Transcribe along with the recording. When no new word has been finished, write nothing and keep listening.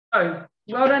So,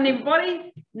 well done,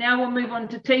 everybody. Now we'll move on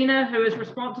to Tina, who is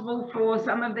responsible for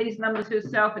some of these numbers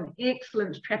herself, an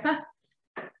excellent trapper.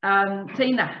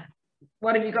 Tina,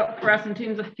 what have you got for us in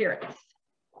terms of ferrets?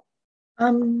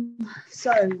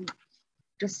 So,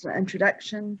 just an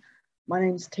introduction. My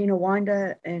name's Tina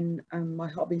Winder, and my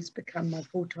hobby's become my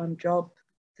full-time job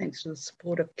thanks to the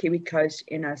support of Kiwi Coast,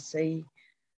 NRC,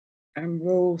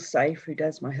 Rural Safe, who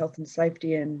does my health and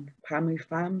safety, and Pamu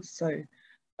Farms. So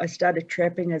I started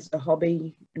trapping as a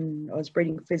hobby, and I was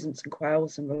breeding pheasants and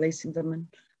quails and releasing them. And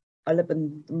I live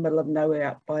in the middle of nowhere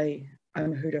out by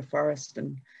Omahuda Forest,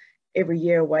 and every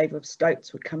year a wave of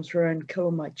stoats would come through and kill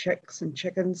all my chicks and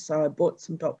chickens. So I bought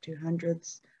some Doc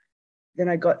 200s. Then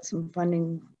I got some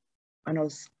funding, and I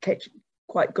was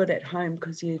quite good at home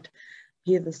because you'd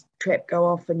hear this trap go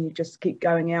off and you just keep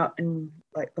going out, and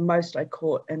like the most I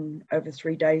caught in over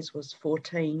 3 days was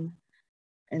 14.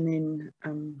 And then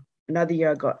another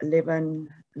year I got 11,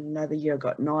 another year I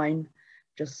got 9,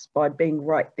 just by being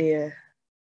right there,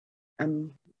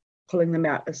 pulling them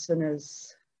out as soon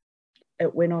as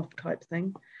it went off type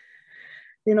thing.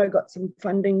 Then I got some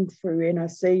funding through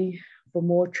NRC for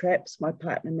more traps. My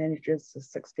partner manages the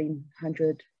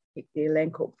 1,600 hectare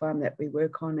Landcorp farm that we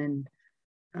work on,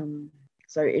 and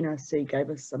so NRC gave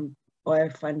us some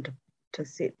biofund to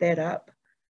set that up.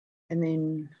 And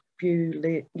then a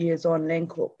few years on,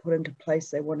 Landcorp put into place,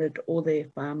 they wanted all their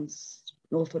farms,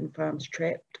 Northland farms,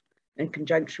 trapped in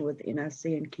conjunction with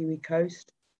NRC and Kiwi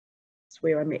Coast. It's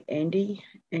where I met Andy,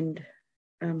 and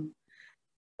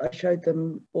I showed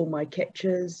them all my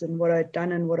catches and what I'd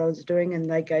done and what I was doing,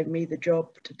 and they gave me the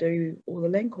job to do all the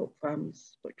Landcorp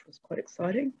farms, which was quite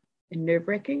exciting and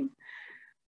nerve-wracking.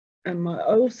 I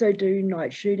also do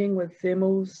night shooting with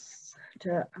thermals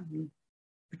to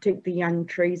protect the young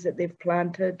trees that they've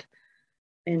planted,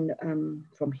 and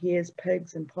from hares,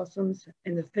 pigs and possums.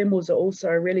 And the thermals are also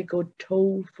a really good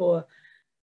tool for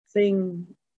seeing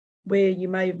where you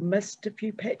may have missed a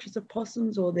few patches of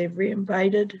possums or they've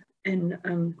reinvaded.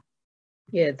 And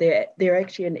yeah, they're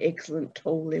actually an excellent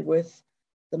tool. They're worth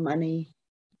the money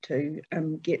to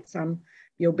get some.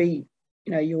 We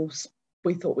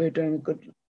thought we were doing a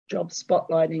good job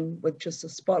spotlighting with just the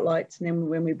spotlights, and then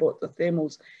when we bought the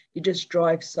thermals, you just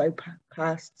drive so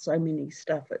past so many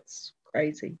stuff, it's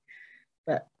crazy.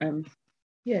 But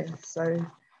yeah, so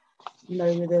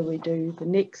whether we do the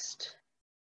next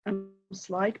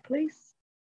slide, please.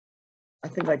 I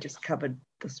think I just covered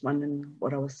this one in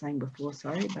what I was saying before,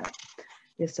 sorry, but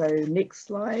yeah, so next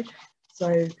slide.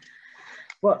 So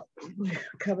what we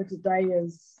cover today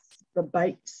is the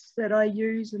baits that I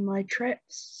use in my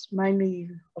traps. Mainly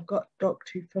I've got Doc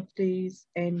 250s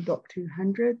and Doc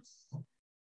 200s,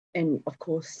 and of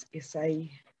course SA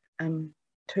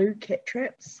 2 cat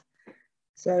traps.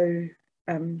 So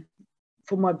I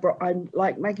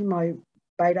like making my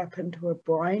bait up into a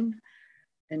brine,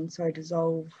 and so I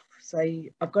dissolve,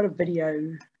 say, I've got a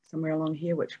video somewhere along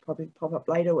here which will probably pop up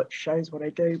later which shows what I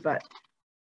do, but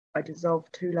I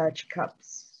dissolve 2 large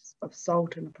cups of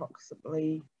salt in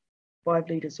approximately 5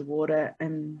 litres of water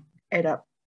and add up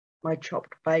my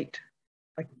chopped bait.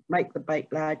 I make the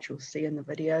bait large, you'll see in the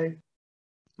video,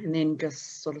 and then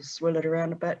just sort of swirl it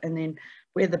around a bit, and then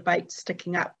where the bait's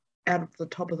sticking up out of the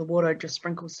top of the water, just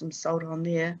sprinkle some salt on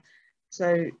there.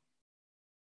 So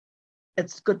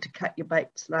it's good to cut your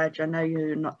baits large. I know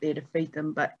you're not there to feed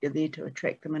them, but you're there to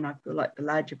attract them, and I feel like the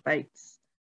larger baits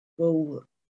will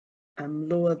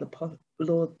lure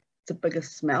the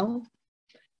biggest smell.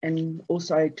 And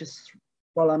also, just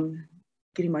while I'm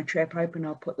getting my trap open,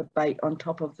 I'll put the bait on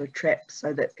top of the trap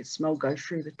so that the smell goes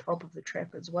through the top of the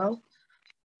trap as well.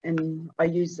 And I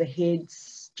use the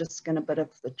heads, just skin a bit of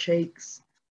the cheeks.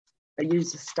 I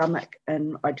use the stomach,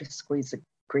 and I just squeeze the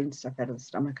green stuff out of the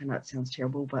stomach. I know it sounds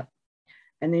terrible, but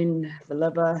and then the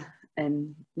liver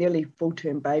and nearly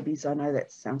full-term babies. I know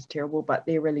that sounds terrible, but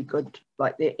they're really good.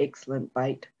 Like, they're excellent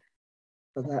bait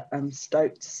for the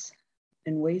stoats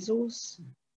and weasels.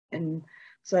 And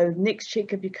so next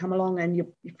check, if you come along and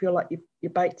you feel like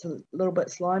your bait's a little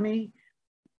bit slimy,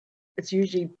 it's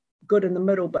usually good in the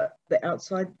middle, but the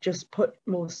outside, just put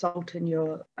more salt in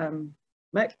your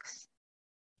mix.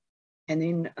 And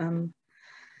then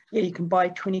yeah, you can buy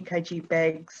 20 kg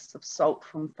bags of salt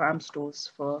from farm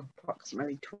stores for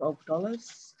approximately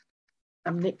 $12.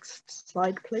 Next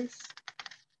slide, please.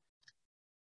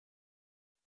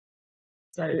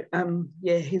 So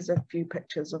yeah, here's a few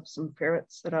pictures of some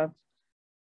ferrets that I've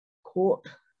caught.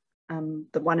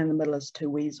 The one in the middle is 2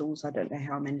 weasels. I don't know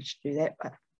how I managed to do that,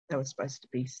 but they were supposed to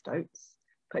be stoats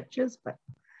pictures, but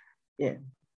yeah.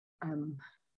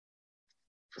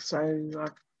 So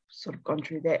I've sort of gone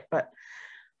through that, but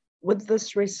with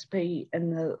this recipe, in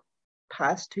the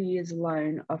past 2 years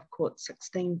alone, I've caught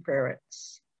 16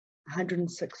 ferrets,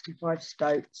 165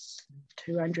 stoats,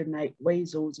 208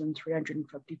 weasels, and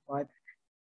 355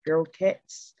 feral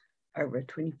cats over a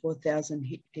 24,000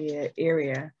 hectare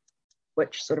area,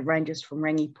 which sort of ranges from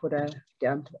Rangipura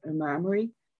down to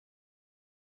Umamuri.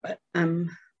 But I'm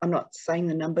not saying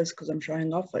the numbers because I'm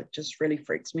showing off. It just really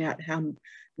freaks me out how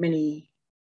many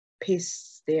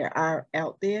pests there are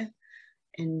out there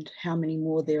and how many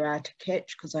more there are to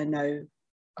catch, because I know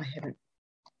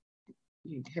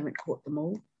you haven't caught them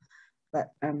all.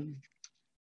 But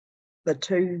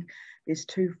there's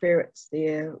two ferrets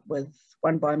there, with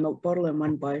one by a milk bottle and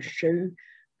one by a shoe.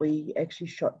 We actually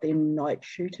shot them night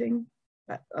shooting,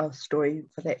 but our story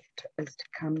for that is to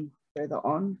come further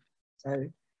on. So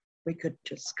we could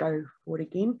just go forward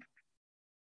again.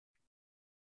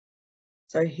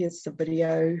 So here's the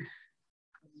video.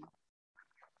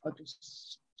 I'll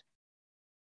just...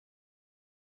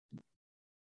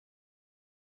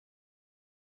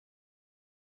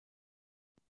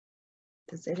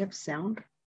 Does that have sound?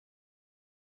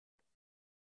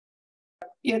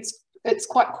 Yeah, it's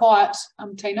quite quiet,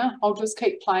 Tina. I'll just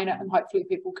keep playing it and hopefully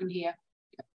people can hear.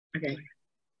 Okay.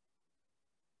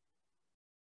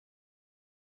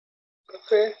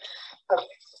 I've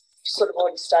sort of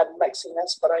already started mixing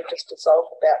this, but I just dissolve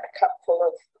about a cupful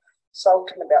of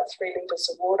salt in about 3 litres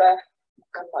of water.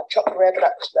 And I chopped the rabbit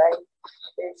up today.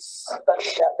 It's about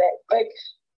that big,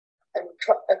 and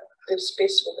there's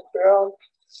best with the fur on.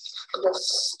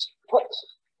 Just put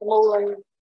them all in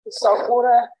the salt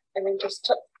water, and then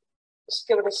just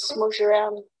give it a smoosh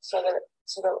around so that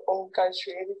it all goes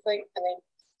through everything, and then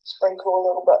sprinkle a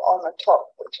little bit on the top,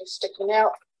 which is sticking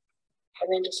out, and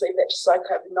then just leave that to soak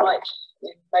overnight.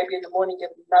 And maybe in the morning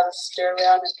give it another stir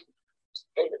around and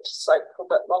leave it to soak for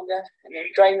a bit longer, and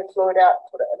then drain the fluid out,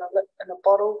 put it in a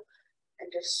bottle, and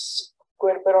just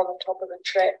squirt a bit on the top of the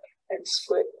trap and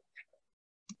squirt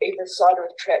either side of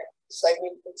the trap, so we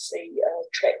can see a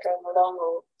trap going along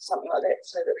or something like that,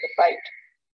 so that the bait,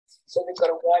 so they've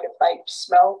got a wider bait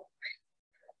smell.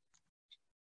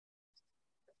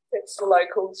 That's the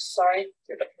locals, sorry,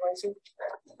 they're a bit noisy.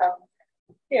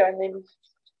 Yeah, and then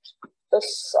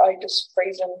this I just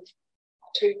freeze in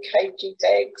 2 kg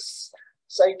bags,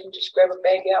 so you can just grab a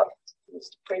bag out,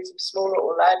 just freeze them smaller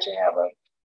or larger, however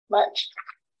much,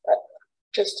 but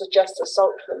just adjust the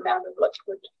salt to the amount of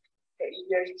liquid that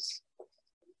you use.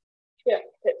 Yeah,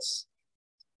 that's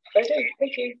what I do.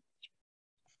 Thank you.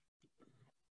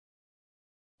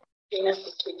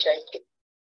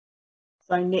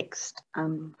 So next,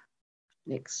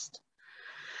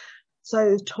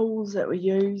 so the tools that we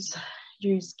use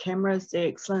cameras. They're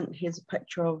excellent. Here's a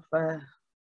picture of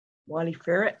wily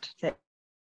ferret that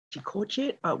she caught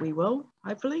yet, but we will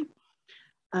hopefully.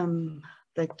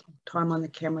 The time on the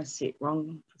camera set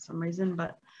wrong for some reason,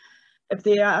 but if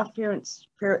there are ferrets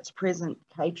present,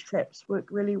 cage traps work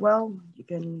really well. You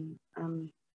can,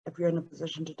 if you're in a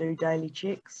position to do daily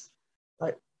checks,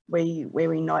 like where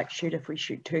we night shoot, if we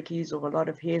shoot turkeys or a lot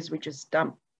of hares, we just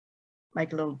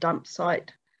make a little dump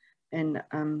site, and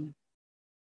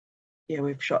yeah,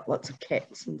 we've shot lots of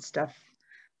cats and stuff,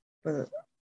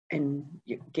 and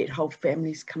you get whole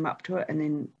families come up to it, and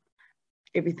then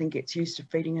everything gets used to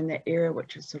feeding in that area,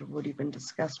 which has sort of already been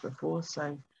discussed before. So,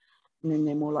 and then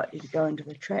they're more likely to go into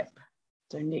the trap.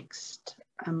 So next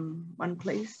one,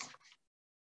 please.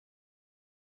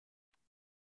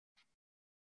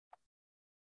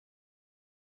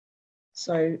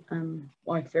 So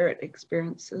my ferret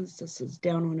experiences, this is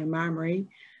down on Umamuri.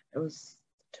 It was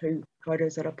 2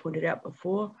 photos that I pointed out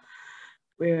before.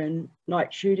 We're in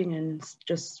night shooting and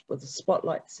just with the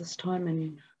spotlights this time,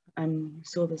 and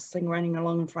saw this thing running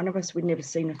along in front of us. We'd never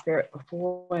seen a ferret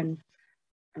before, and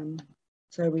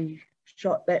so we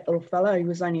shot that little fellow. He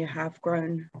was only a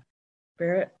half-grown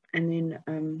ferret, and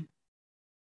then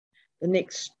the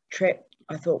next trap,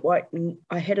 I thought, white, and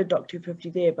I had a Doc 250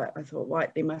 there, but I thought,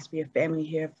 white, there must be a family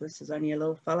here if this is only a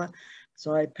little fella.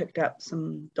 So I picked up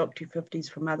some Doc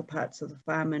 250s from other parts of the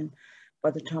farm, and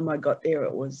by the time I got there,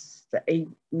 it was the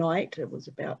night. It was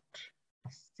about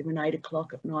 7, 8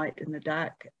 o'clock at night in the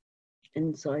dark,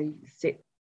 and so I set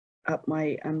up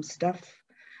my stuff,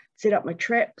 set up my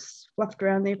traps, fluffed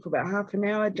around there for about half an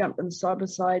hour, jumped in side by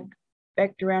side,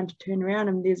 backed around to turn around,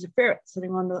 and there's a ferret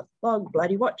sitting on the log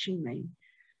bloody watching me.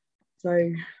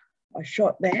 So I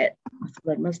shot that. I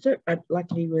thought I'd missed it, but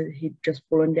luckily he'd just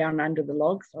fallen down under the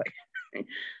log. So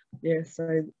yeah,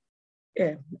 so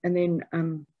yeah, and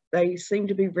then they seem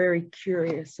to be very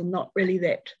curious and not really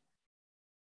that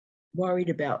worried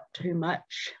about too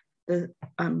much. I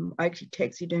actually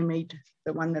taxidermied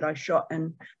the one that I shot,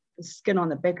 and the skin on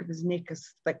the back of his neck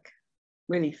is thick,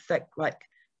 really thick, like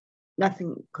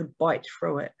nothing could bite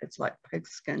through it. It's like pig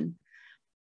skin.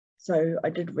 So I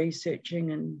did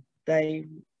researching, and they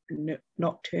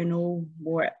nocturnal,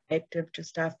 more active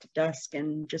just after dusk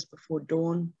and just before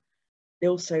dawn. They're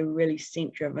also really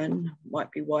scent driven,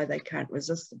 might be why they can't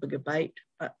resist the bigger bait,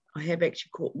 but I have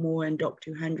actually caught more in Dock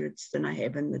 200s than I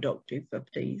have in the Dock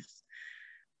 250s.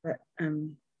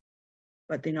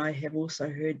 But then I have also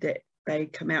heard that they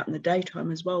come out in the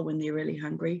daytime as well when they're really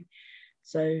hungry.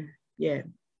 So yeah,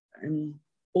 and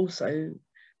also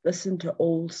listen to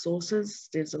all sources.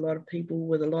 There's a lot of people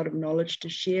with a lot of knowledge to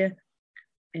share,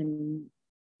 and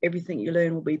everything you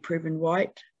learn will be proven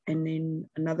right. And then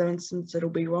another instance it'll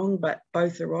be wrong, but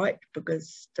both are right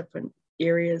because different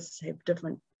areas have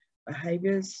different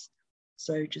behaviours.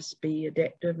 So just be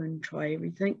adaptive and try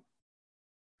everything.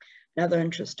 Another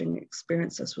interesting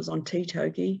experience, this was on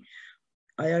Titogi.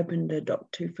 I opened a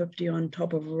Dock 250 on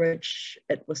top of a ridge.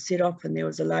 It was set off and there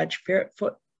was a large ferret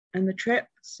foot in the trap.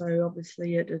 So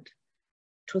obviously it had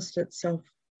twisted itself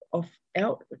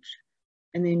out,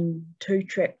 and then 2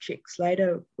 trap checks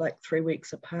later, like 3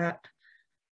 weeks apart,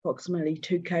 approximately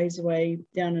 2 k's away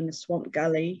down in a swamp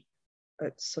gully.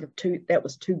 It's sort of that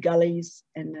was 2 gullies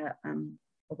and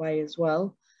away as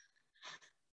well.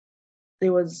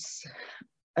 There was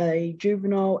a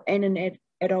juvenile and an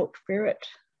adult ferret.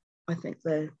 I think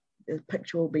the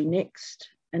picture will be next,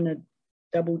 in a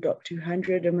double Dock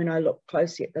 200. And when I looked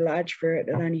closely at the large ferret,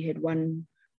 it only had 1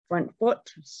 front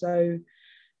foot. So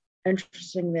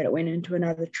interesting that it went into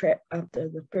another trap after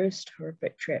the first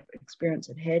horrific trap experience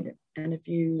it had. And if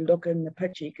you look in the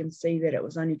picture, you can see that it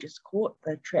was only just caught.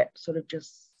 The trap sort of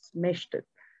just smashed it,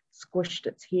 squished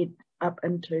its head up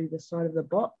into the side of the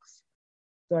box.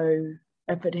 So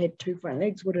if it had 2 front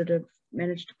legs, would it have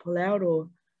managed to pull out?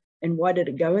 And why did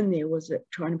it go in there? Was it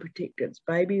trying to protect its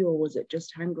baby, or was it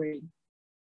just hungry?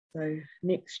 So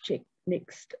next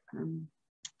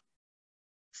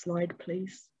slide,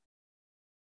 please.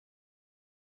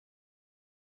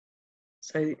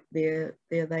 So there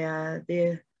they are.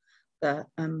 There, the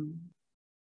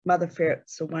mother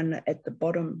ferrets, the one at the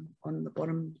bottom, on the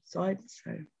bottom side.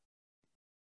 So,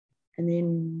 and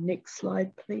then next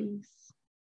slide, please.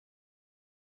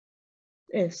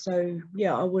 Yeah, so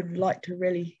yeah, I would like to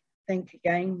really thank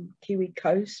again Kiwi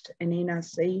Coast and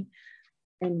NRC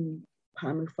and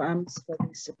Palmer Farms for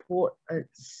their support.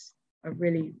 It's a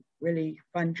really, really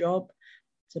fun job.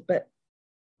 It's a bit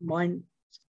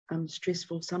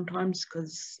stressful sometimes,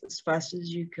 because as fast as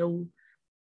you kill,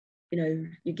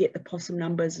 you get the possum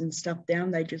numbers and stuff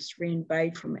down, they just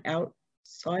reinvade from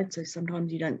outside. So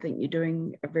sometimes you don't think you're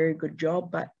doing a very good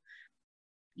job, but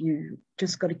you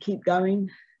just got to keep going.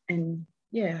 And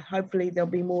yeah, hopefully there'll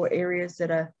be more areas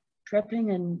that are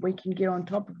trapping and we can get on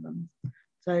top of them.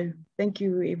 So thank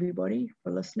you everybody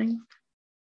for listening.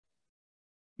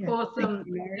 Yeah, awesome.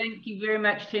 Thank you very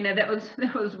much, Tina. That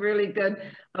was really good.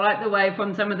 I like the way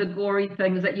from some of the gory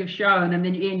things that you've shown, and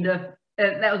then you end up,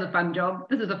 that was a fun job.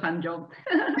 This is a fun job.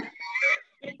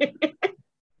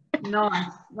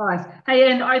 Nice.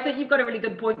 Hey, and I think you've got a really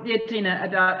good point there, Tina,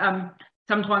 about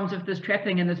sometimes with this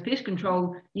trapping and this pest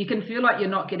control, you can feel like you're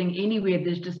not getting anywhere.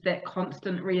 There's just that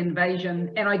constant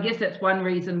reinvasion. And I guess that's one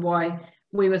reason why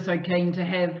we were so keen to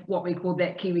have what we call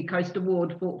that Kiwi Coast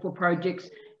Award for projects.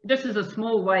 This is a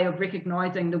small way of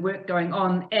recognising the work going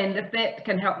on, and if that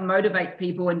can help motivate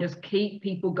people and just keep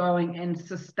people going and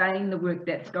sustain the work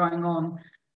that's going on,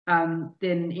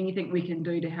 then anything we can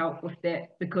do to help with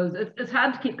that, because it's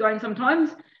hard to keep going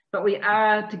sometimes, but we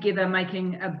are together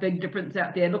making a big difference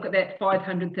out there. Look at that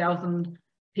 500,000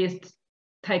 pests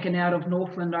taken out of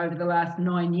Northland over the last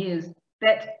 9 years.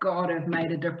 That's got to have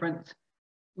made a difference,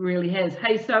 really has.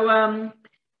 Hey, so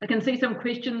I can see some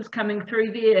questions coming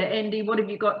through there. Andy, what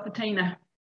have you got for Tina?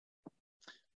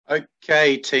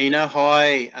 Okay, Tina,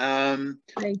 hi.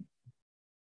 Hey.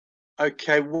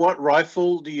 Okay, what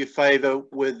rifle do you favour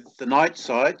with the night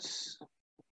sights?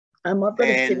 I've got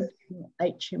a 17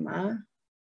 HMR,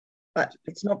 but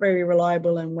it's not very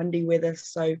reliable in windy weather,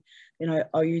 so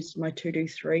I'll use my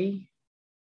 223.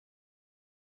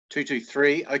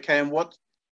 223, okay, and what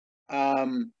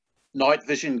night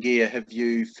vision gear have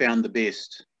you found the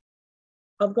best?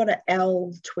 I've got an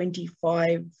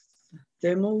L25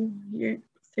 thermal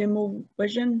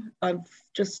vision. I've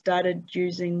just started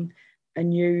using a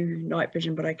new night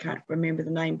vision, but I can't remember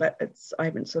the name, but I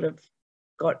haven't sort of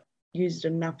used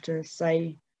enough to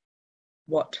say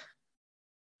what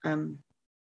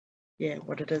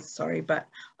it is, sorry. But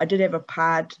I did have a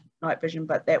PARD night vision,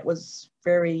 but that was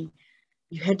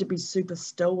you had to be super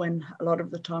still, and a lot of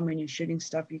the time when you're shooting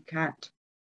stuff, you can't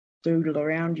doodle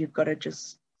around. You've got to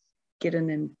just get in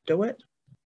and do it.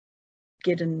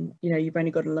 Get in, you know, you've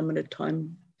only got a limited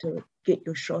time to get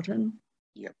your shot in.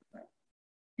 Yep.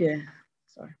 Yeah,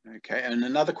 sorry. Okay, and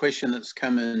another question that's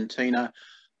come in, Tina,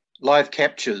 live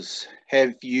captures.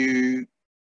 Have you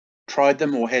tried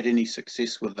them or had any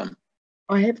success with them?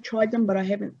 I have tried them, but I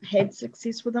haven't had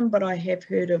success with them, but I have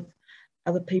heard of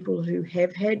other people who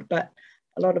have had, but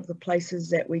a lot of the places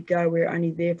that we go, we're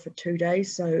only there for 2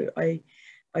 days. So I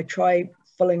try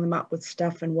filling them up with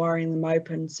stuff and wiring them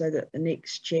open so that the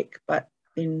next check, but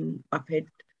then I've had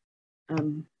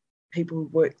people who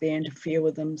work there interfere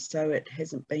with them. So it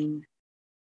hasn't been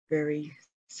very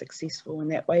successful in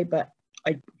that way, but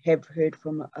I have heard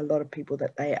from a lot of people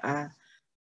that they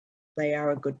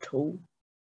are a good tool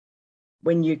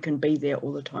when you can be there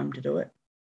all the time to do it.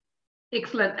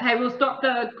 Excellent. Hey, we'll stop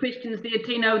the questions there,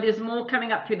 Tino. There's more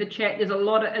coming up through the chat. There's a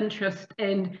lot of interest,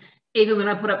 and even when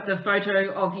I put up the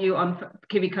photo of you on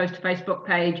Kiwi Coast Facebook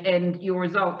page and your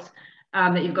results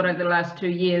that you've got over the last 2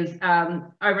 years,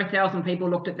 over 1,000 people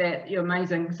looked at that. You're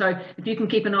amazing. So if you can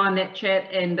keep an eye on that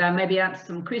chat and maybe answer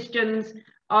some questions.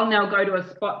 I'll now go to a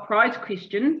spot prize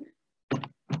question.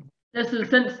 This is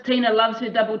since Tina loves her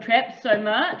double traps so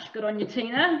much. Good on you,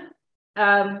 Tina.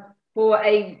 For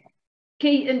a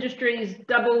Key Industries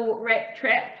double rat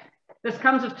trap. This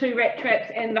comes with 2 rat traps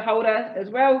and the holder as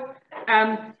well.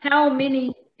 How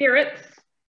many ferrets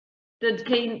did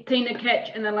Tina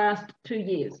catch in the last 2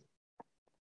 years?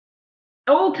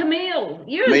 Oh, Camille,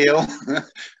 you.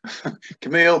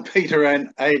 Camille, Peter and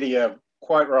Adi are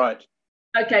quite right.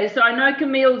 Okay, so I know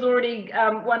Camille's already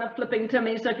won a flipping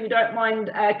Timmy, so if you don't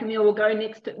mind, Camille, we'll go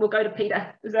next. We'll go to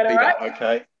Peter. Is that all right?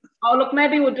 Okay. Oh, look,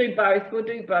 maybe we'll do both. We'll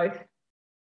do both.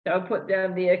 So I'll put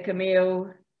down there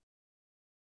Camille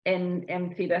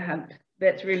and Peter Hunt.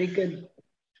 That's really good.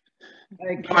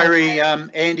 Okay. Kyrie,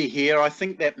 Andy here. I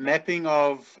think that mapping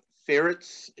of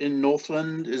ferrets in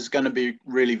Northland is going to be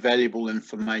really valuable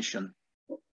information.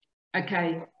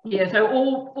 Okay, yeah, so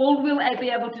all we'll be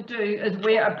able to do is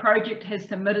where a project has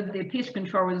submitted their pest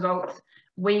control results,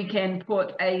 we can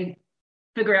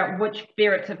figure out which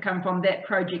ferrets have come from that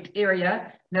project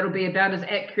area. That'll be about as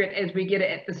accurate as we get it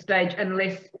at this stage,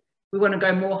 unless we want to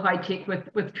go more high tech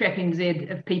with Trapping Z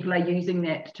if people are using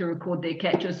that to record their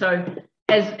catches. So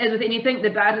as with anything, the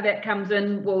data that comes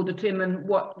in will determine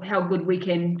how good we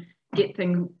can get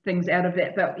things out of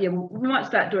that. But yeah, we might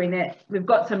start doing that. We've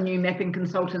got some new mapping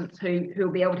consultants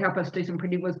who'll be able to help us do some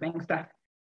pretty whiz-bang stuff.